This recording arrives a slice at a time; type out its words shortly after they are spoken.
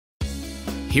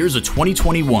Here's a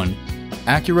 2021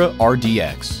 Acura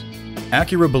RDX.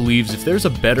 Acura believes if there's a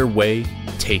better way,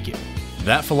 take it.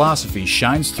 That philosophy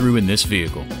shines through in this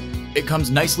vehicle. It comes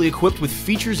nicely equipped with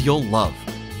features you'll love.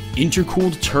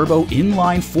 Intercooled turbo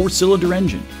inline 4-cylinder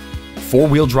engine,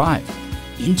 4-wheel drive,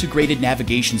 integrated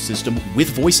navigation system with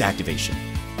voice activation,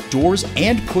 doors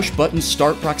and push-button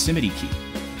start proximity key,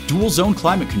 dual zone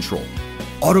climate control,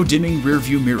 auto-dimming rear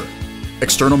view mirror,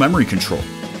 external memory control,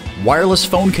 wireless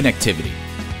phone connectivity,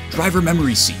 driver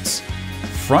memory seats,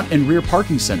 front and rear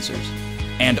parking sensors,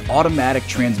 and automatic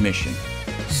transmission.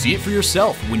 See it for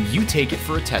yourself when you take it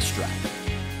for a test drive.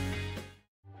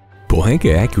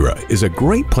 Pohanka Acura is a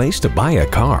great place to buy a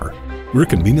car. We're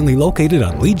conveniently located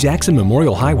on Lee Jackson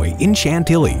Memorial Highway in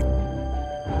Chantilly.